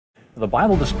The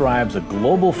Bible describes a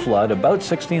global flood about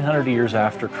 1,600 years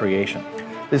after creation.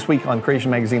 This week on Creation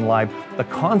Magazine Live, the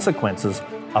consequences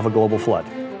of a global flood.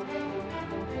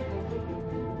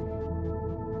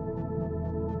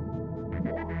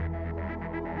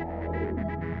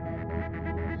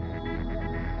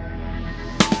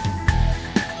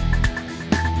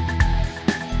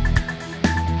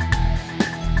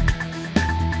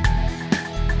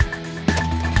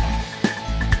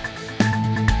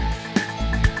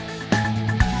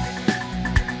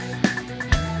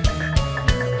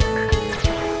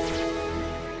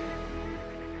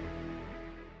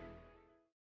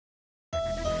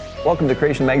 Welcome to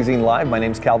Creation Magazine Live. My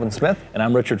name is Calvin Smith. And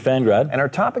I'm Richard Fangrad. And our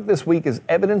topic this week is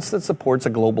evidence that supports a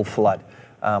global flood.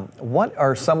 What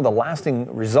are some of the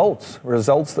lasting results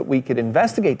that we could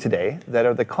investigate today that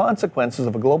are the consequences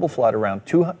of a global flood around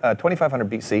 2500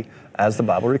 BC, as the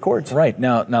Bible records? Right.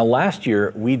 Now, last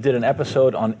year, we did an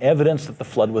episode on evidence that the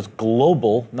flood was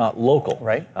global, not local.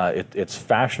 Right. It's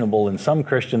fashionable in some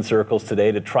Christian circles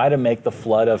today to try to make the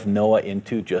flood of Noah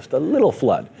into just a little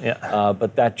flood. Yeah.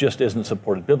 But that just isn't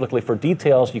supported biblically. For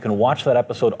details, you can watch that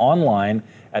episode online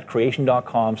at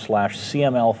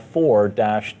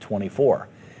creation.com/CML4-24.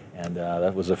 And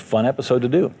that was a fun episode to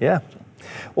do. Yeah.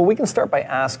 Well, we can start by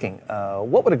asking,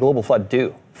 what would a global flood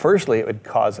do? Firstly, it would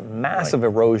cause massive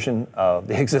erosion of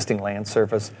the existing land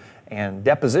surface and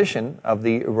deposition of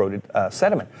the eroded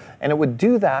sediment. And it would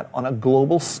do that on a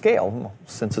global scale,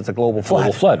 since it's a global flood.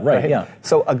 Global flood, right, yeah.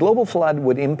 So a global flood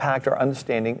would impact our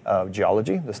understanding of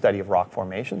geology, the study of rock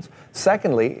formations.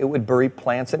 Secondly, it would bury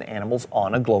plants and animals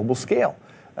on a global scale.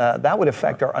 That would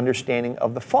affect our understanding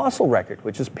of the fossil record,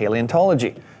 which is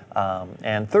paleontology.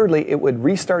 And thirdly, it would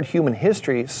restart human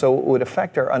history, so it would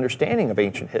affect our understanding of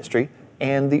ancient history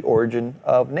and the origin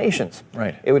of nations.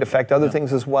 Right. It would affect other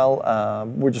things as well.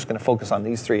 We're just going to focus on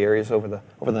these three areas over the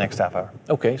next half hour.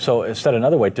 Okay, so said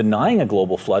another way, denying a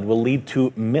global flood will lead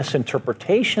to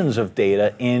misinterpretations of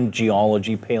data in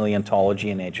geology, paleontology,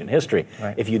 and ancient history.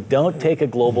 Right. If you don't take a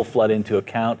global flood into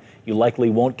account, you likely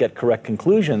won't get correct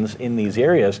conclusions in these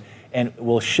areas, and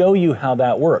we'll show you how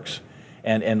that works.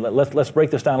 And let's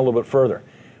break this down a little bit further.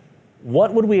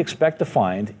 What would we expect to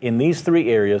find in these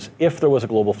three areas if there was a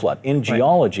global flood? In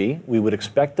geology, we would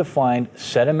expect to find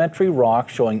sedimentary rock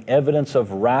showing evidence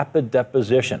of rapid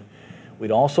deposition.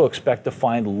 We'd also expect to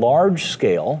find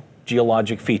large-scale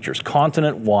geologic features,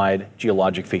 continent-wide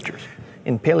geologic features.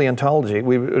 In paleontology,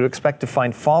 we would expect to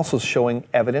find fossils showing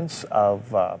evidence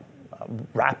of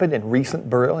rapid and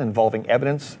recent burial involving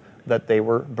evidence that they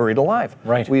were buried alive.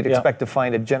 Right. We'd expect to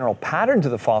find a general pattern to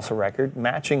the fossil record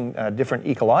matching different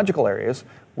ecological areas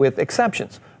with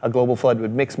exceptions. A global flood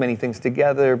would mix many things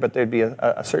together, but there'd be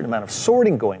a certain amount of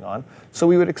sorting going on. So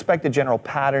we would expect a general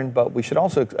pattern, but we should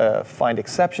also find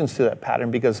exceptions to that pattern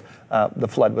because the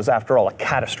flood was, after all, a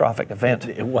catastrophic event.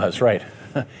 It was, right.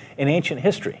 In ancient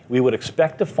history, we would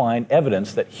expect to find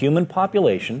evidence that human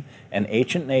population and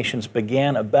ancient nations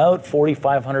began about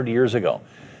 4,500 years ago.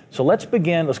 So let's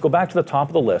go back to the top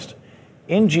of the list.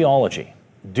 In geology,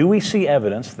 do we see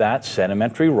evidence that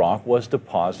sedimentary rock was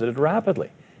deposited rapidly?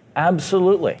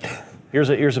 Absolutely. Here's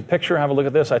a picture, have a look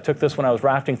at this. I took this when I was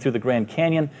rafting through the Grand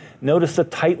Canyon. Notice the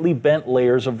tightly bent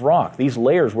layers of rock. These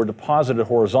layers were deposited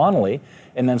horizontally,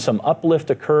 and then some uplift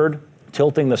occurred,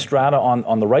 tilting the strata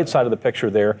on the right side of the picture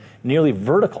there, nearly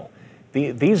vertical.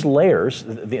 These layers,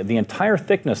 the entire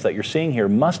thickness that you're seeing here,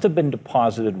 must have been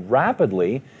deposited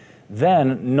rapidly.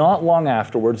 Then, not long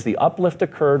afterwards, the uplift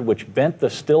occurred, which bent the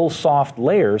still soft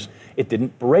layers. It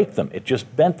didn't break them, it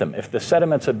just bent them. If the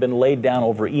sediments had been laid down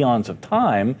over eons of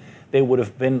time, they would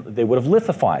have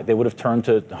lithified. They would have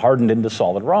hardened into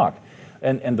solid rock.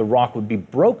 And the rock would be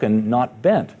broken, not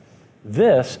bent.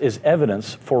 This is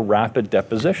evidence for rapid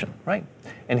deposition. Right.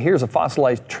 And here's a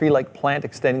fossilized tree-like plant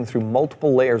extending through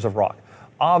multiple layers of rock.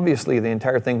 Obviously, the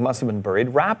entire thing must have been buried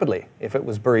rapidly. If it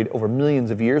was buried over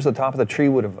millions of years, the top of the tree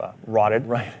would have rotted.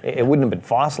 Right. It wouldn't have been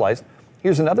fossilized.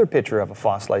 Here's another picture of a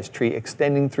fossilized tree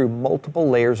extending through multiple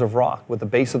layers of rock with the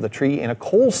base of the tree in a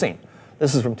coal seam.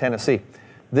 This is from Tennessee.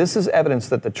 This is evidence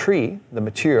that the tree, the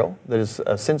material that has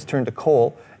since turned to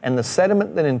coal, and the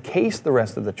sediment that encased the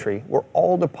rest of the tree were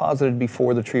all deposited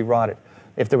before the tree rotted.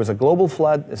 If there was a global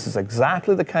flood, this is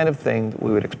exactly the kind of thing that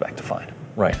we would expect to find.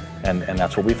 Right, and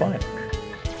that's what we find.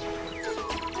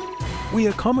 We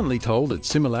are commonly told that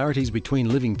similarities between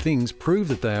living things prove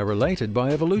that they are related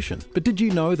by evolution. But did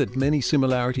you know that many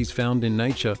similarities found in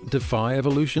nature defy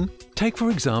evolution? Take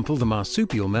for example the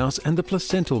marsupial mouse and the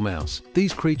placental mouse.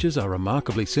 These creatures are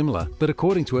remarkably similar, but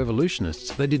according to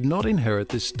evolutionists, they did not inherit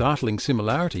this startling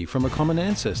similarity from a common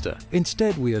ancestor.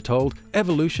 Instead, we are told,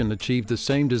 evolution achieved the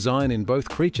same design in both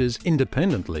creatures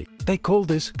independently. They call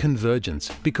this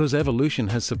convergence because evolution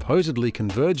has supposedly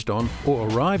converged on or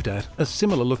arrived at a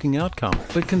similar looking outcome.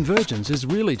 But convergence is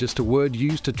really just a word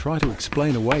used to try to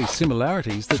explain away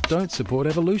similarities that don't support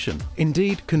evolution.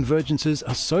 Indeed, convergences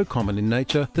are so common in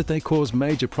nature that they cause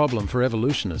major problem for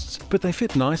evolutionists. But they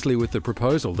fit nicely with the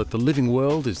proposal that the living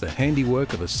world is the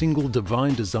handiwork of a single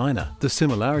divine designer. The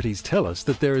similarities tell us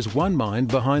that there is one mind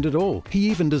behind it all.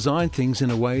 He even designed things in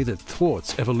a way that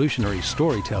thwarts evolutionary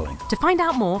storytelling. To find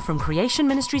out more from Creation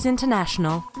Ministries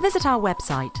International, visit our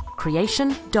website,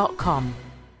 creation.com.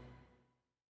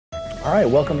 All right,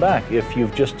 welcome back. If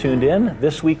you've just tuned in,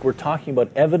 this week we're talking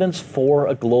about evidence for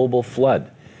a global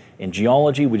flood. In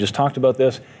geology, we just talked about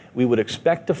this, we would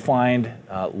expect to find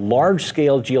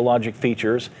large-scale geologic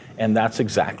features, and that's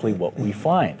exactly what we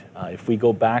find. If we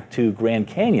go back to Grand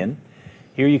Canyon,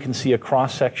 here you can see a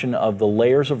cross-section of the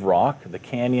layers of rock. The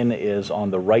canyon is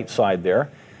on the right side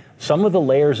there. Some of the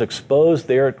layers exposed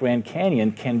there at Grand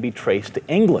Canyon can be traced to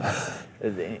England.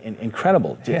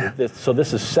 Incredible. Yeah. So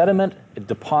this is sediment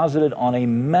deposited on a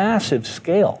massive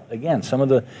scale. Again, some of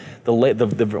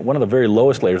one of the very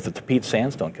lowest layers, the Tapete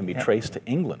sandstone, can be traced to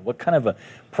England. What kind of a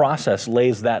process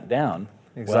lays that down?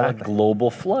 Exactly. Well, a global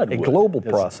flood. A global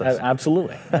process.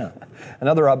 Absolutely. Yeah.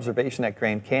 Another observation at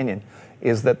Grand Canyon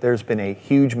is that there's been a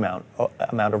huge amount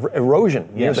of erosion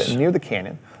near the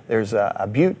canyon. There's a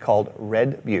butte called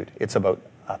Red Butte. It's about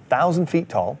 1,000 feet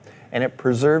tall, and it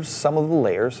preserves some of the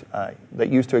layers that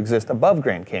used to exist above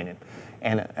Grand Canyon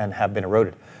and have been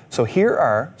eroded. So here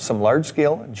are some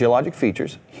large-scale geologic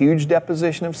features, huge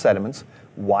deposition of sediments,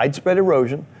 widespread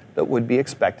erosion that would be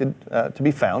expected to be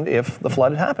found if the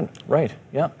flood had happened. Right,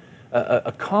 yeah.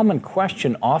 A common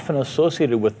question often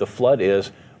associated with the flood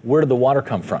is, where did the water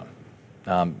come from?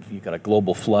 You've got a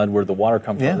global flood, where did the water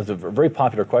come from? Yeah. It's a very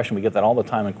popular question. We get that all the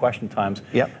time in question times.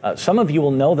 Yep. Some of you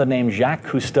will know the name Jacques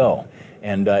Cousteau.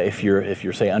 And if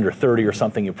you're say under 30 or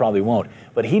something, you probably won't.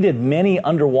 But he did many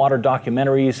underwater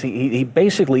documentaries. He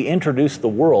basically introduced the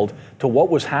world to what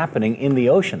was happening in the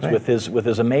oceans with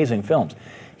his amazing films.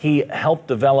 He helped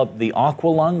develop the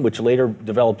aqualung, which later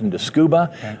developed into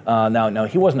scuba. Now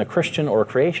he wasn't a Christian or a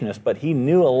creationist, but he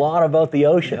knew a lot about the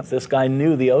oceans. This guy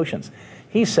knew the oceans.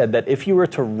 He said that if you were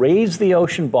to raise the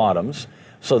ocean bottoms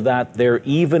so that they're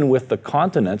even with the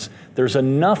continents, there's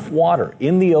enough water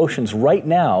in the oceans right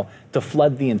now to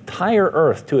flood the entire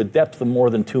Earth to a depth of more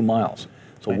than 2 miles.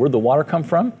 So where'd the water come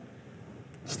from?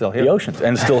 Still here. The oceans,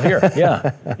 and still here,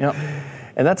 yeah.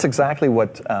 And that's exactly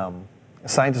what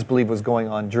scientists believe was going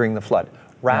on during the flood.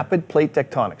 Rapid plate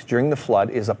tectonics during the flood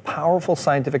is a powerful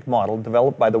scientific model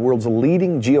developed by the world's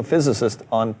leading geophysicist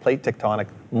on plate tectonic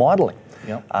modeling.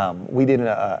 We did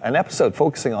an episode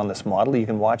focusing on this model. You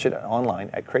can watch it online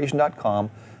at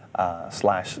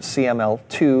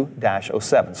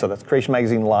creation.com/CML2-07. So that's Creation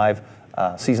Magazine Live,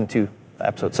 Season 2,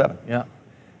 Episode 7. Yeah.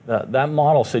 That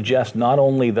model suggests not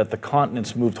only that the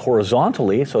continents moved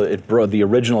horizontally, so the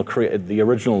original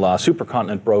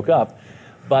supercontinent broke up,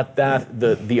 but that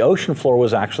the ocean floor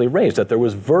was actually raised, that there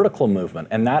was vertical movement.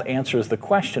 And that answers the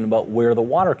question about where the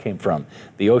water came from.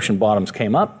 The ocean bottoms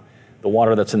came up. The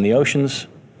water that's in the oceans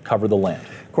covered the land.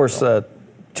 Of course, 2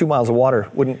 miles of water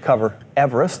wouldn't cover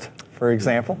Everest, for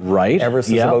example. Right. Everest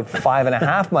is about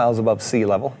 5.5 miles above sea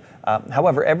level.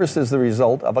 However, Everest is the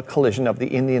result of a collision of the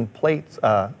Indian plate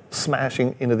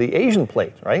smashing into the Asian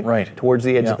plate, right? Towards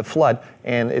the edge of the flood,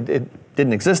 and it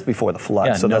didn't exist before the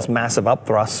flood, so those massive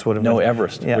upthrusts would have been...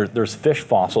 Everest. There's fish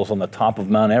fossils on the top of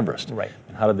Mount Everest. Right.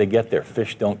 And how did they get there?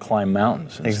 Fish don't climb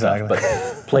mountains and stuff. But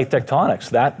plate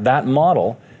tectonics, that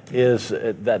model is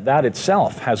that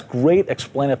itself has great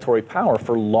explanatory power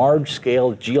for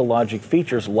large-scale geologic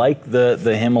features like the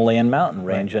Himalayan mountain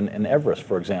range and Everest,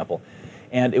 for example.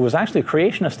 And it was actually a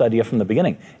creationist idea from the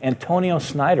beginning. Antonio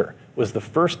Snyder was the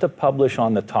first to publish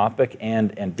on the topic,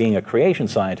 and being a creation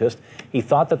scientist, he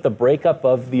thought that the breakup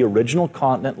of the original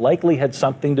continent likely had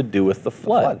something to do with the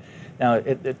flood. Now,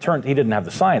 it turned, he didn't have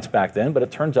the science back then, but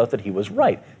it turns out that he was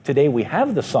right. Today we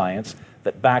have the science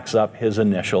that backs up his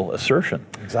initial assertion.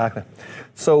 Exactly.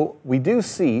 So we do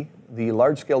see the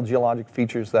large-scale geologic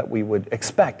features that we would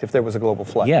expect if there was a global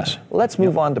flood. Yes. Let's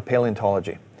move on to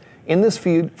paleontology. In this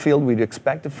field, we'd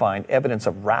expect to find evidence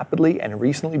of rapidly and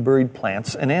recently buried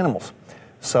plants and animals.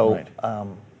 So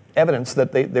evidence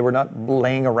that they were not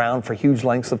laying around for huge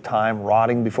lengths of time,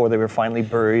 rotting before they were finally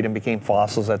buried and became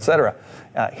fossils, etc.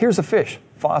 Here's a fish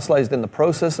fossilized in the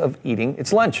process of eating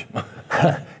its lunch.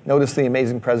 Notice the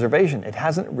amazing preservation. It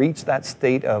hasn't reached that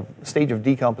stage of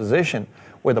decomposition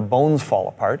where the bones fall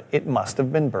apart. It must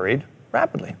have been buried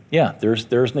rapidly. Yeah, there's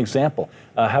an example.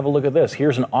 Have a look at this.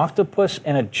 Here's an octopus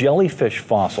and a jellyfish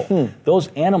fossil. Those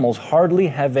animals hardly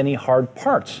have any hard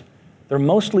parts. They're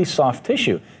mostly soft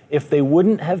tissue. If they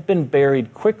wouldn't have been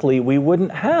buried quickly, we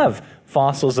wouldn't have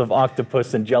fossils of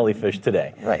octopus and jellyfish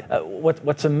today. Right.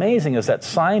 What's amazing is that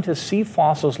scientists see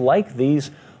fossils like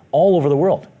these all over the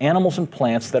world, animals and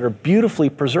plants that are beautifully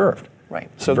preserved. Right.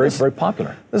 So very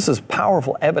popular. This is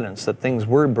powerful evidence that things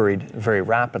were buried very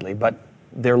rapidly, but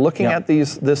they're looking at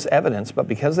this evidence, but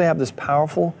because they have this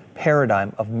powerful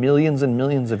paradigm of millions and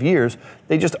millions of years,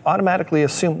 they just automatically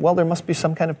assume, well, there must be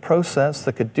some kind of process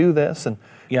that could do this, and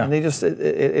they just,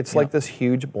 it's like this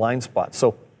huge blind spot.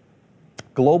 So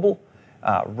global,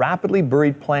 rapidly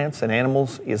buried plants and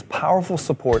animals is powerful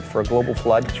support for a global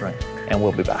flood. That's right. And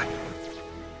we'll be back.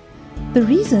 The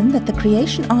reason that the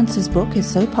Creation Answers book is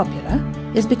so popular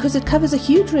is because it covers a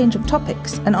huge range of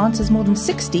topics and answers more than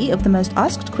 60 of the most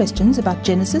asked questions about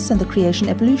Genesis and the creation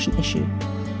evolution issue.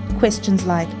 Questions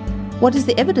like, what is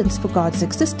the evidence for God's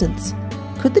existence?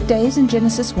 Could the days in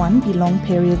Genesis 1 be long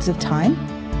periods of time?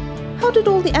 How did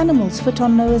all the animals fit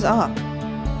on Noah's Ark?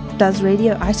 Does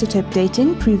radioisotope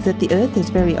dating prove that the Earth is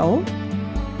very old?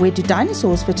 Where do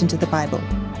dinosaurs fit into the Bible?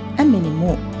 And many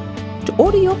more. To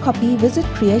order your copy, visit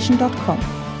creation.com.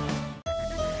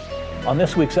 On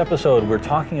this week's episode, we're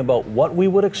talking about what we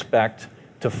would expect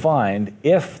to find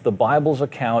if the Bible's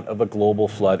account of a global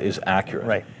flood is accurate.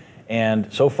 Right.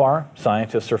 And so far,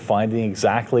 scientists are finding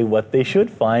exactly what they should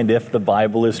find if the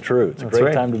Bible is true. It's a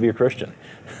great time to be a Christian.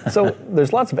 So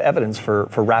there's lots of evidence for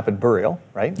rapid burial,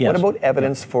 right? Yes. What about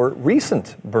evidence for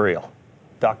recent burial?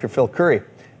 Dr. Phil Currie,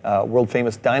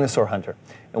 world-famous dinosaur hunter.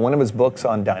 In one of his books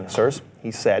on dinosaurs, he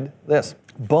said this: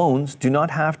 bones do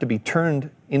not have to be turned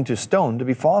into stone to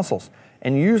be fossils,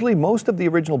 and usually most of the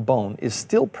original bone is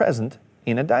still present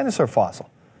in a dinosaur fossil.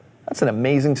 That's an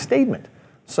amazing statement.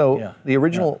 So the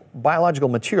original biological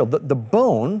material, the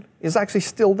bone, is actually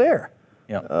still there.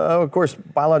 Of course,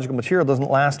 biological material doesn't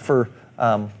last for,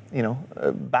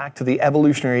 back to the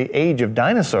evolutionary age of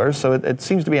dinosaurs, so it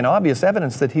seems to be an obvious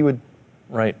evidence that he would.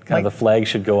 Right, kind of the flag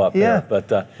should go up there.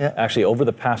 But actually, over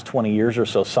the past 20 years or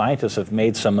so, scientists have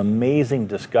made some amazing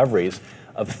discoveries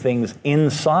of things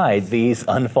inside these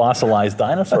unfossilized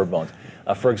dinosaur bones.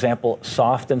 For example,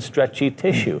 soft and stretchy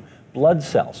tissue, blood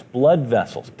cells, blood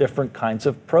vessels, different kinds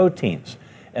of proteins,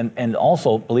 and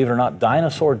also, believe it or not,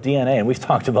 dinosaur DNA. And we've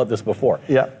talked about this before.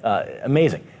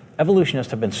 Amazing.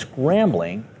 Evolutionists have been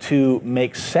scrambling to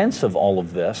make sense of all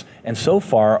of this, and so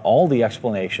far, all the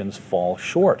explanations fall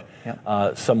short.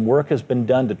 Some work has been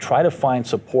done to try to find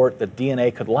support that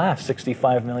DNA could last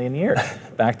 65 million years,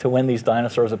 back to when these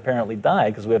dinosaurs apparently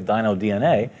died, because we have dino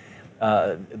DNA.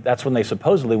 That's when they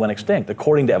supposedly went extinct,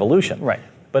 according to evolution. Right.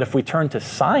 But if we turn to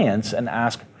science and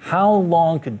ask, how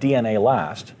long could DNA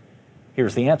last?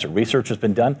 Here's the answer. Research has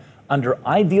been done. Under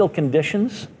ideal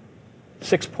conditions,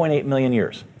 6.8 million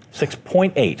years.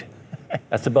 6.8.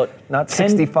 That's about not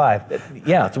 65.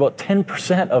 Yeah, it's about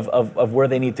 10% of where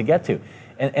they need to get to.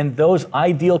 And those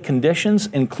ideal conditions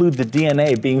include the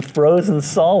DNA being frozen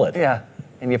solid. Yeah,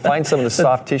 and you find some of the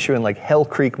soft tissue in like Hell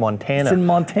Creek, Montana. It's in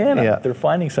Montana. They're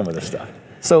finding some of this stuff.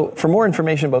 So for more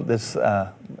information about this,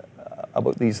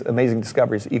 about these amazing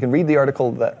discoveries, you can read the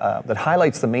article that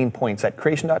highlights the main points at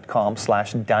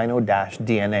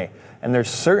creation.com/dino-DNA. And there's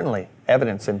certainly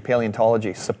evidence in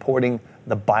paleontology supporting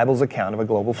the Bible's account of a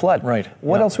global flood. Right.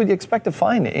 What else would you expect to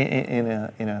find in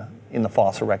the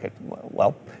fossil record?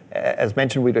 Well, as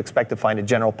mentioned, we'd expect to find a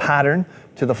general pattern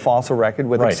to the fossil record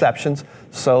with exceptions.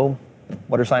 So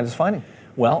what are scientists finding?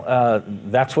 Well,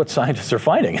 that's what scientists are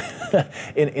finding.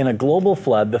 In a global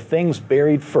flood, the things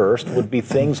buried first would be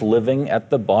things living at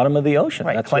the bottom of the ocean.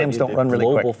 Right. Clams don't run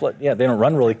really quick. Flood, they don't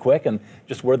run really quick, and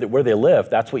just where they live,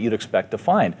 that's what you'd expect to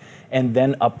find. And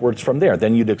then upwards from there.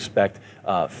 Then you'd expect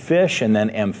fish, and then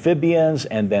amphibians,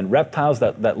 and then reptiles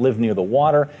that live near the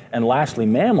water, and lastly,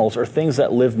 mammals, or things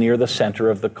that live near the center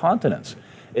of the continents.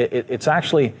 It's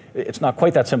not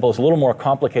quite that simple. It's a little more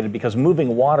complicated because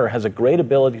moving water has a great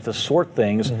ability to sort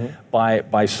things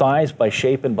by size, by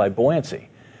shape, and by buoyancy.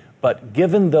 But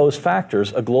given those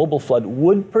factors, a global flood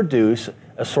would produce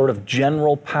a sort of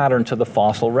general pattern to the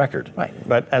fossil record. Right,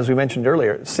 but as we mentioned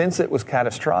earlier, since it was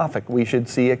catastrophic, we should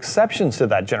see exceptions to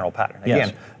that general pattern.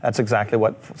 Again, that's exactly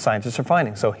what scientists are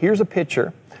finding. So here's a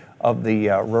picture of the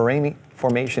Roraima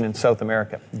Formation in South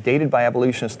America, dated by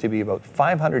evolutionists to be about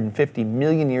 550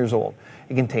 million years old.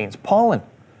 It contains pollen,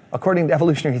 According to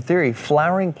evolutionary theory,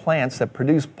 flowering plants that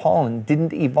produce pollen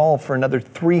didn't evolve for another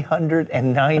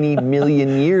 390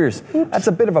 million years. That's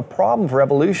a bit of a problem for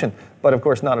evolution, but of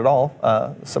course not at all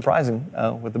surprising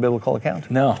with the biblical account.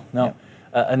 No. Yeah.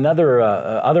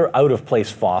 Other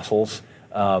out-of-place fossils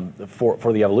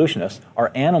for the evolutionists are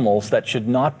animals that should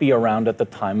not be around at the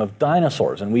time of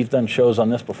dinosaurs, and we've done shows on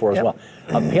this before as well.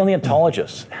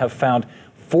 Paleontologists have found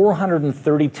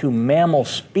 432 mammal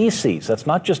species, that's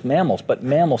not just mammals, but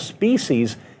mammal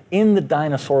species in the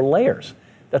dinosaur layers.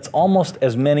 That's almost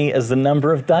as many as the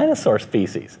number of dinosaur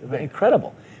species.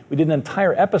 Incredible. We did an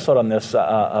entire episode on this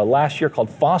last year called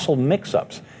Fossil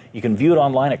Mix-Ups. You can view it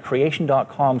online at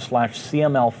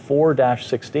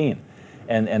creation.com/CML4-16.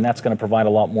 And that's going to provide a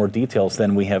lot more details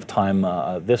than we have time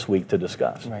this week to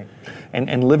discuss. Right,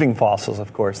 and living fossils,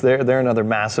 of course, they're another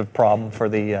massive problem for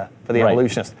the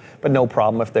evolutionists. But no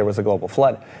problem if there was a global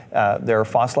flood. There are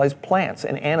fossilized plants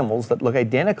and animals that look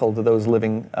identical to those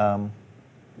living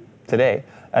today.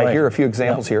 Here are a few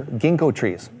examples here. Ginkgo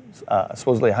trees,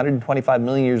 supposedly 125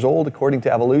 million years old according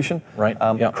to evolution.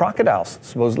 Crocodiles,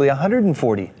 supposedly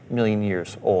 140 million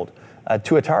years old.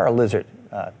 Tuatara lizard,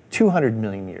 200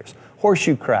 million years.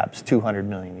 Horseshoe crabs, 200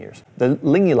 million years. The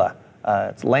lingula,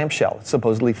 it's lamp shell, it's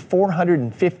supposedly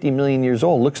 450 million years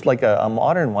old. Looks like a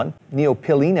modern one.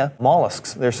 Neopilina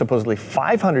mollusks, they're supposedly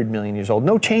 500 million years old.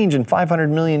 No change in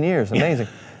 500 million years, amazing.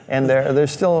 And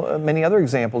there's still many other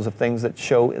examples of things that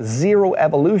show zero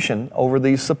evolution over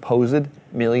these supposed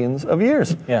millions of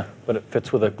years. Yeah, but it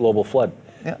fits with a global flood.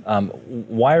 Yeah.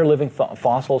 Why are living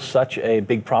fossils such a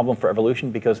big problem for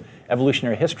evolution? Because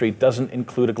evolutionary history doesn't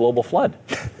include a global flood.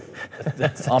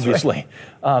 Obviously.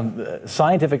 Right.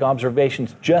 Scientific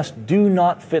observations just do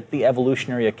not fit the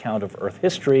evolutionary account of Earth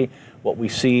history. What we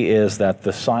see is that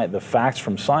the facts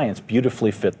from science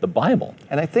beautifully fit the Bible.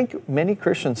 And I think many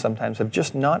Christians sometimes have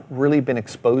just not really been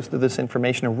exposed to this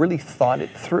information and really thought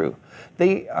it through.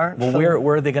 They aren't. Well,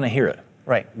 where are they going to hear it?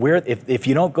 Right. If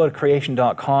you don't go to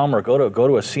creation.com or go to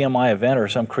a CMI event or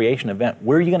some creation event,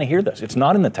 where are you going to hear this? It's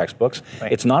not in the textbooks.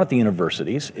 Right. It's not at the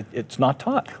universities. It's not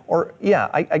taught. Or, yeah,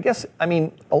 I guess, I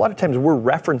mean, a lot of times we're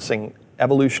referencing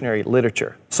evolutionary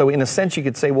literature. So in a sense you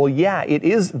could say, well, yeah, it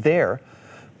is there,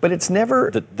 but it's never...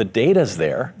 The data's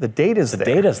there. The data's there.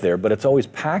 The data's there, but it's always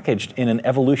packaged in an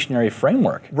evolutionary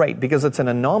framework. Right, because it's an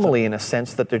anomaly in a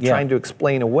sense that they're trying to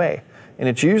explain away. And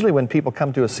it's usually when people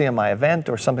come to a CMI event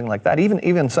or something like that,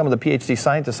 even some of the PhD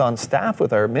scientists on staff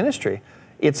with our ministry,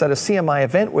 it's at a CMI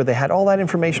event where they had all that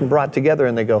information brought together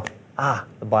and they go, ah,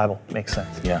 the Bible makes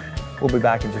sense. Yeah. We'll be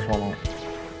back in just one moment.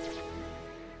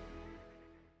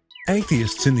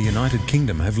 Atheists in the United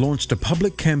Kingdom have launched a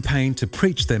public campaign to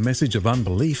preach their message of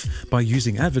unbelief by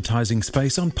using advertising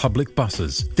space on public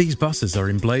buses. These buses are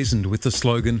emblazoned with the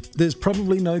slogan, "There's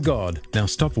probably no God. Now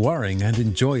stop worrying and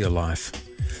enjoy your life."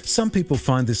 Some people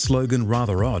find this slogan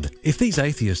rather odd. If these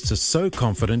atheists are so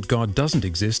confident God doesn't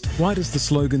exist, why does the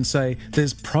slogan say,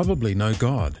 "There's probably no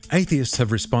God"? Atheists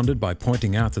have responded by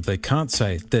pointing out that they can't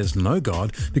say, "There's no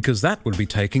God," because that would be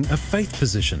taking a faith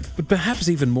position. But perhaps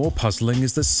even more puzzling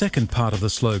is the second part of the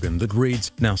slogan that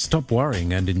reads, "Now stop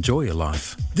worrying and enjoy your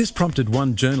life." This prompted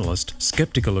one journalist,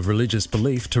 skeptical of religious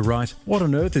belief, to write, "What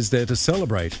on earth is there to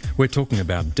celebrate? We're talking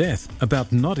about death,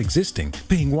 about not existing,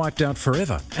 being wiped out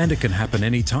forever, and it can happen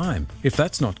any time. If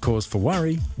that's not cause for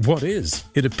worry, what is?"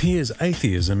 It appears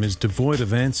atheism is devoid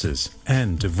of answers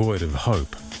and devoid of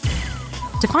hope.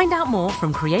 To find out more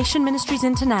from Creation Ministries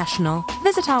International,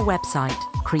 visit our website,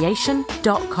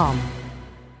 creation.com.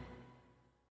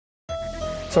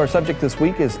 So our subject this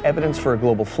week is evidence for a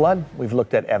global flood. We've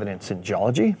looked at evidence in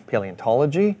geology,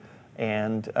 paleontology,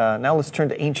 and now let's turn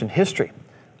to ancient history.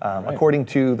 According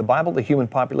to the Bible, the human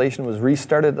population was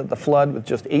restarted at the flood with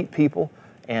just 8 people,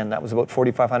 and that was about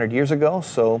 4,500 years ago.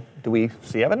 So do we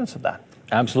see evidence of that?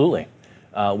 Absolutely.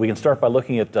 We can start by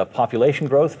looking at population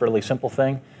growth, fairly simple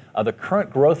thing. The current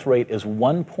growth rate is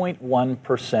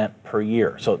 1.1% per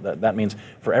year. So that means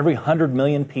for every 100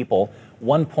 million people,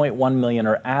 1.1 million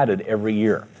are added every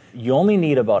year. You only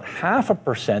need about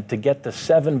 0.5% to get to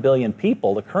 7 billion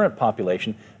people, the current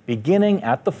population, beginning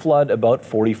at the flood about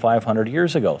 4,500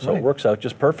 years ago. So it works out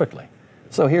just perfectly.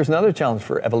 So here's another challenge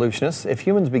for evolutionists. If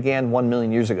humans began 1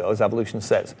 million years ago, as evolution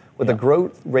says, with a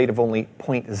growth rate of only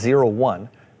 0.01,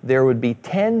 there would be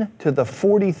 10 to the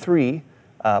 43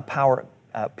 power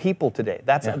people today.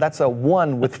 That's a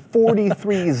 1 with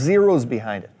 43 zeros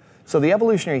behind it. So the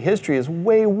evolutionary history is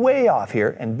way, way off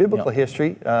here, and biblical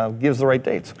history gives the right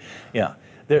dates. Yeah.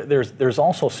 There's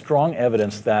also strong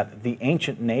evidence that the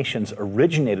ancient nations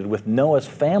originated with Noah's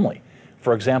family.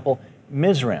 For example,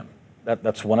 Mizraim,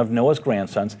 That's one of Noah's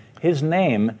grandsons. His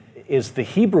name is the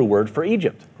Hebrew word for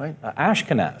Egypt. Right.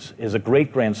 Ashkenaz is a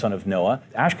great-grandson of Noah.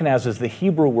 Ashkenaz is the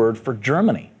Hebrew word for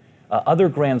Germany. Other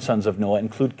grandsons of Noah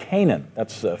include Canaan.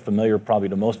 That's familiar probably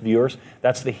to most viewers.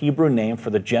 That's the Hebrew name for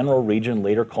the general region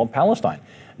later called Palestine.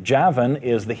 Javan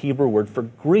is the Hebrew word for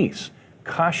Greece.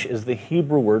 Cush is the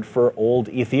Hebrew word for old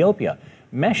Ethiopia.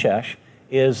 Meshesh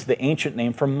is the ancient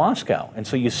name for Moscow. And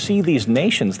so you see these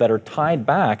nations that are tied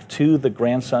back to the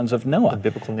grandsons of Noah. The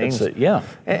biblical names. Yeah.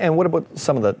 And what about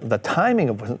some of the timing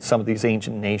of when some of these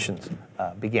ancient nations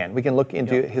began? We can look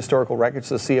into historical records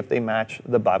to see if they match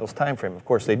the Bible's time frame. Of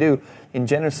course they do. In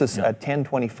Genesis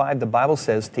 10:25, the Bible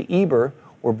says, "To Eber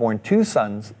were born two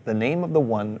sons. The name of the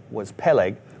one was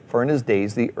Peleg, for in his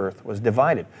days the earth was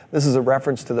divided." This is a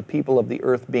reference to the people of the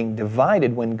earth being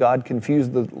divided when God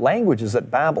confused the languages at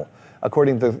Babel.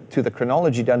 According to the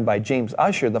chronology done by James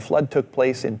Ussher, the flood took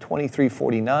place in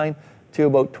 2349 to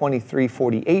about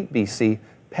 2348 BC.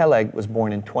 Peleg was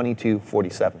born in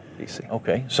 2247 BC.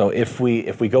 Okay, so if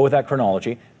we go with that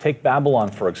chronology, take Babylon,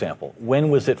 for example.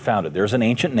 When was it founded? There's an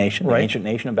ancient nation, the ancient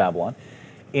nation of Babylon.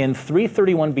 In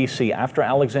 331 BC, after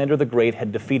Alexander the Great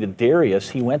had defeated Darius,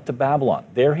 he went to Babylon.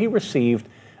 There he received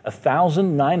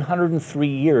 1,903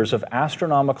 years of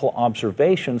astronomical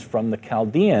observations from the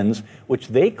Chaldeans, which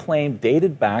they claimed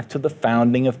dated back to the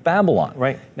founding of Babylon.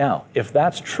 Right. Now, if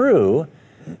that's true,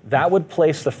 that would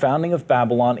place the founding of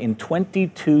Babylon in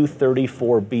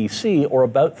 2234 BC, or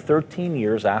about 13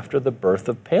 years after the birth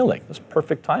of Peleg. That's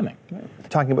perfect timing.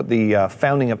 Talking about the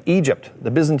founding of Egypt, the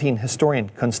Byzantine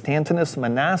historian Constantinus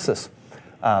Manasses,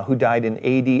 who died in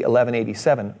AD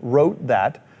 1187, wrote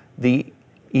that the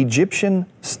Egyptian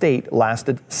state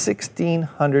lasted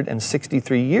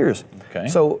 1,663 years. Okay.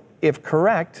 So if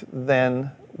correct,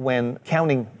 then when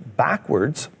counting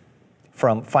backwards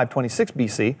from 526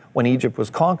 BC, when Egypt was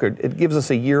conquered, it gives us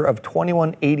a year of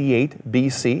 2188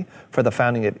 BC for the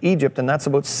founding of Egypt, and that's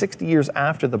about 60 years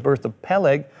after the birth of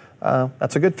Peleg.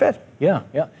 That's a good fit. Yeah.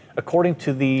 According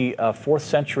to the 4th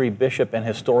century bishop and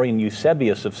historian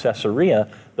Eusebius of Caesarea,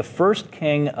 the first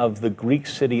king of the Greek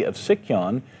city of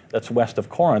Sicyon, that's west of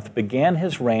Corinth, began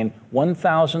his reign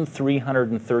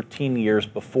 1,313 years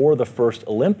before the first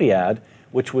Olympiad,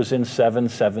 which was in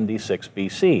 776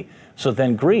 BC. So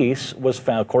then Greece was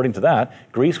found, according to that,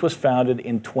 Greece was founded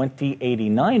in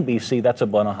 2089 BC. That's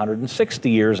about 160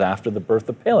 years after the birth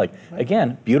of Peleg.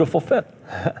 Again, beautiful fit.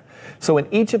 So in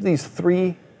each of these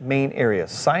three main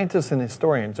areas, scientists and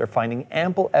historians are finding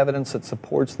ample evidence that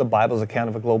supports the Bible's account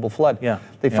of a global flood.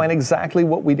 They find exactly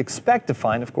what we'd expect to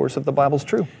find, of course, if the Bible's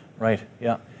true. Right,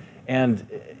 yeah. And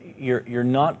you're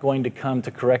not going to come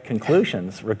to correct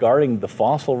conclusions regarding the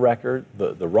fossil record,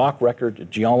 the rock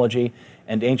record, geology,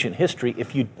 and ancient history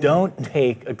if you don't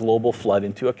take a global flood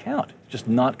into account. It's just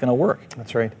not going to work.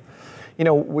 That's right. You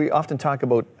know, we often talk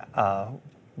about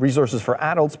resources for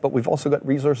adults, but we've also got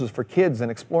resources for kids,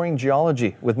 and Exploring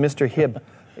Geology with Mr. Hibb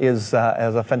is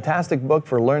a fantastic book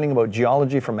for learning about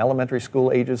geology from elementary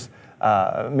school ages.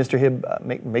 Mr.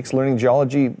 Hibb makes learning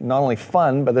geology not only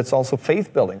fun, but it's also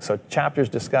faith-building. So chapters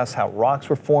discuss how rocks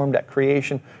were formed at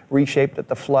creation, reshaped at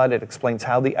the flood. It explains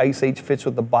how the Ice Age fits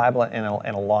with the Bible, and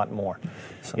a lot more.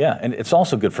 So. Yeah, and it's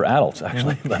also good for adults,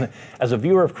 actually. But as a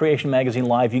viewer of Creation Magazine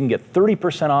Live, you can get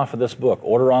 30% off of this book.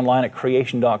 Order online at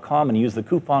creation.com and use the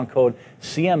coupon code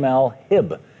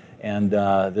CMLHIB. And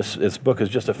this book is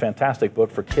just a fantastic book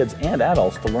for kids and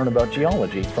adults to learn about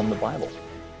geology from the Bible.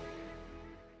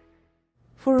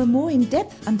 For a more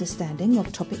in-depth understanding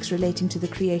of topics relating to the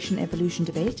creation-evolution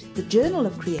debate, the Journal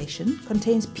of Creation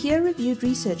contains peer-reviewed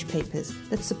research papers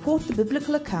that support the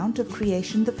biblical account of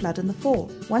creation, the flood, and the fall.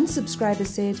 One subscriber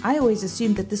said, "I always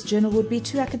assumed that this journal would be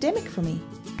too academic for me."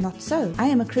 Not so. I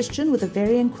am a Christian with a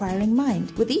very inquiring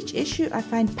mind. With each issue, I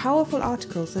find powerful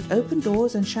articles that open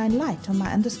doors and shine light on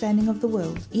my understanding of the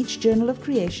world. Each Journal of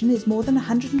Creation is more than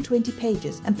 120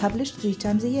 pages and published 3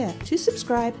 times a year. To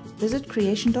subscribe, visit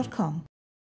creation.com.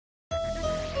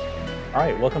 All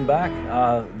right, welcome back.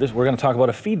 We're going to talk about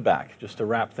a feedback, just to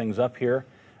wrap things up here.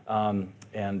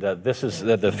 This is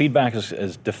the feedback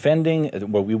is defending.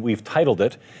 Well, we've titled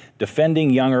it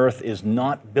 "Defending Young Earth is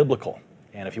Not Biblical."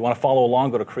 And if you want to follow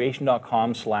along, go to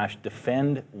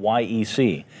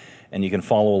creation.com/defendyec, and you can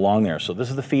follow along there. So this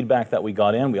is the feedback that we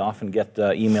got in. We often get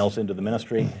emails into the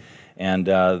ministry, and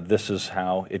this is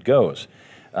how it goes.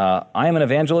 I am an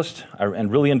evangelist and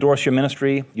really endorse your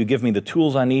ministry. You give me the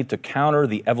tools I need to counter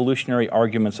the evolutionary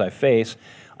arguments I face.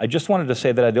 I just wanted to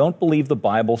say that I don't believe the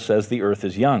Bible says the earth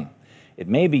is young. It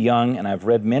may be young, and I've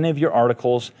read many of your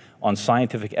articles on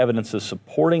scientific evidences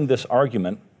supporting this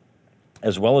argument,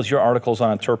 as well as your articles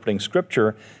on interpreting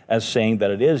Scripture as saying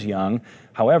that it is young.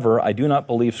 However, I do not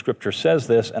believe Scripture says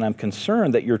this, and I'm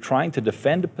concerned that you're trying to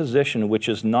defend a position which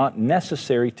is not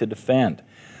necessary to defend.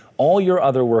 All your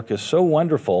other work is so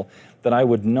wonderful that I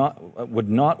would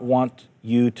not want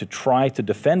you to try to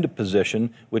defend a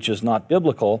position which is not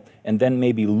biblical and then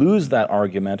maybe lose that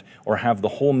argument or have the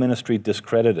whole ministry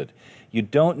discredited. You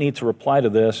don't need to reply to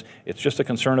this. It's just a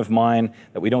concern of mine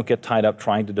that we don't get tied up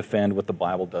trying to defend what the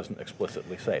Bible doesn't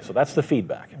explicitly say. So that's the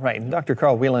feedback. Right, and Dr.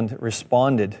 Carl Wieland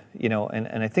responded,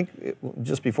 and I think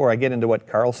just before I get into what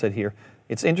Carl said here,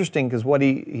 it's interesting because what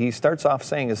he starts off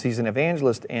saying is he's an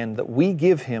evangelist and that we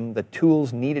give him the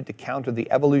tools needed to counter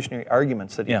the evolutionary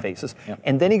arguments that he faces. Yeah.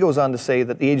 And then he goes on to say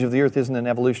that the age of the earth isn't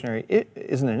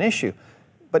an issue.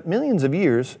 But millions of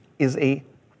years is a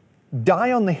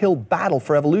die-on-the-hill battle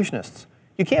for evolutionists.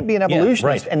 You can't be an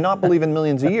evolutionist and not believe in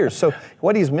millions of years. So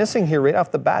what he's missing here right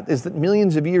off the bat is that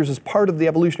millions of years is part of the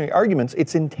evolutionary arguments.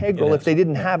 It's integral. If they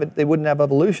didn't have it, they wouldn't have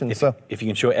evolution. If you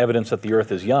can show evidence that the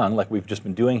earth is young, like we've just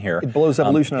been doing here, it blows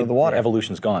evolution out of the water.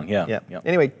 Evolution's gone, yeah.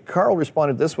 Anyway, Carl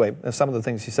responded this way, some of the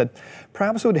things he said.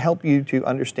 Perhaps it would help you to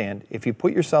understand if you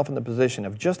put yourself in the position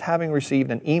of just having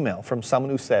received an email from someone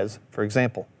who says, for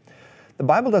example, the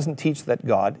Bible doesn't teach that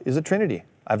God is a Trinity.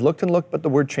 I've looked and looked, but the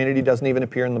word Trinity doesn't even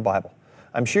appear in the Bible.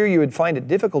 I'm sure you would find it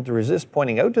difficult to resist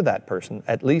pointing out to that person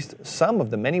at least some of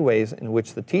the many ways in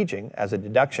which the teaching, as a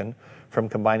deduction from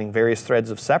combining various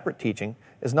threads of separate teaching,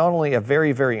 is not only a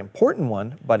very, very important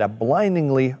one, but a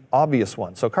blindingly obvious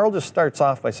one. So Carl just starts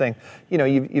off by saying,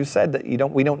 you've said that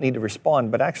we don't need to respond,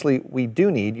 but actually we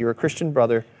do need. You're a Christian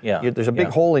brother. There's a big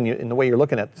hole in the way you're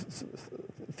looking at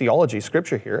theology,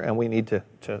 Scripture here, and we need to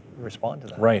respond to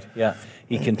that. Right, yeah.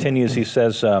 He continues, he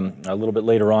says a little bit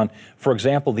later on, for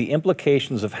example, the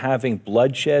implications of having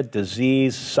bloodshed,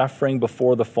 disease, suffering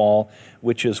before the fall,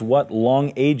 which is what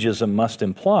long ageism must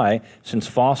imply, since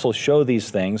fossils show these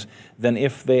things, then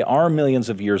if they are millions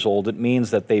of years old, it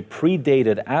means that they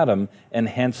predated Adam and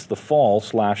hence the fall /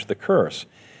 the curse.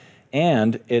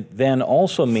 And it then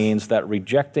also means that you're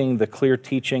rejecting the clear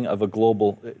teaching of the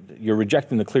global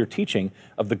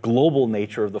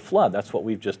nature of the flood. That's what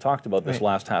we've just talked about this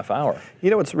last half hour. You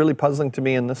know what's really puzzling to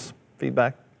me in this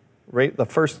feedback? Right, the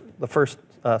first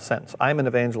sentence. I'm an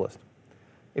evangelist.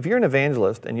 If you're an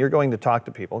evangelist and you're going to talk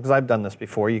to people, because I've done this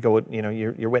before, you go,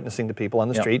 you're witnessing to people on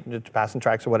the street, passing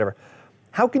tracts or whatever.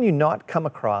 How can you not come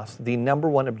across the number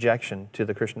one objection to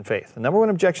the Christian faith? The number one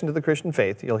objection to the Christian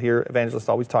faith, you'll hear evangelists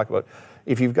always talk about,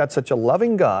 if you've got such a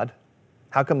loving God,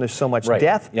 how come there's so much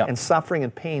death and suffering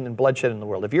and pain and bloodshed in the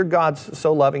world? If your God's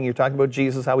so loving, you're talking about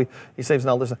Jesus, how he saves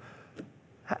and all this.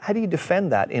 How do you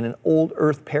defend that in an old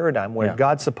earth paradigm where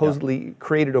God supposedly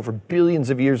created over billions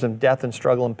of years of death and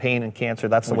struggle and pain and cancer?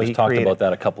 That's the way he created. We just talked about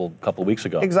that a couple of weeks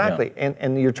ago. Exactly. Yeah.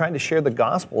 And you're trying to share the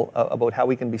gospel about how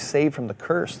we can be saved from the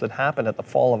curse that happened at the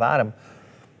fall of Adam.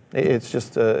 It's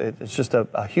just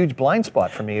a huge blind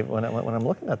spot for me when I'm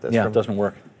looking at this. Yeah, it doesn't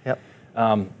work. Yep.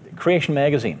 Creation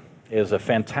Magazine is a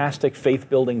fantastic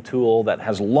faith-building tool that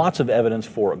has lots of evidence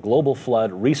for a global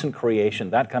flood, recent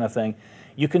creation, that kind of thing.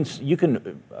 You can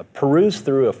peruse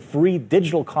through a free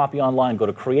digital copy online. Go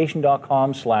to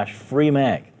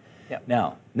creation.com/freemag. Yep.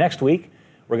 Now, next week,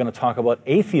 we're going to talk about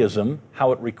atheism,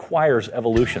 how it requires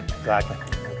evolution. Exactly.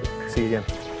 See you again.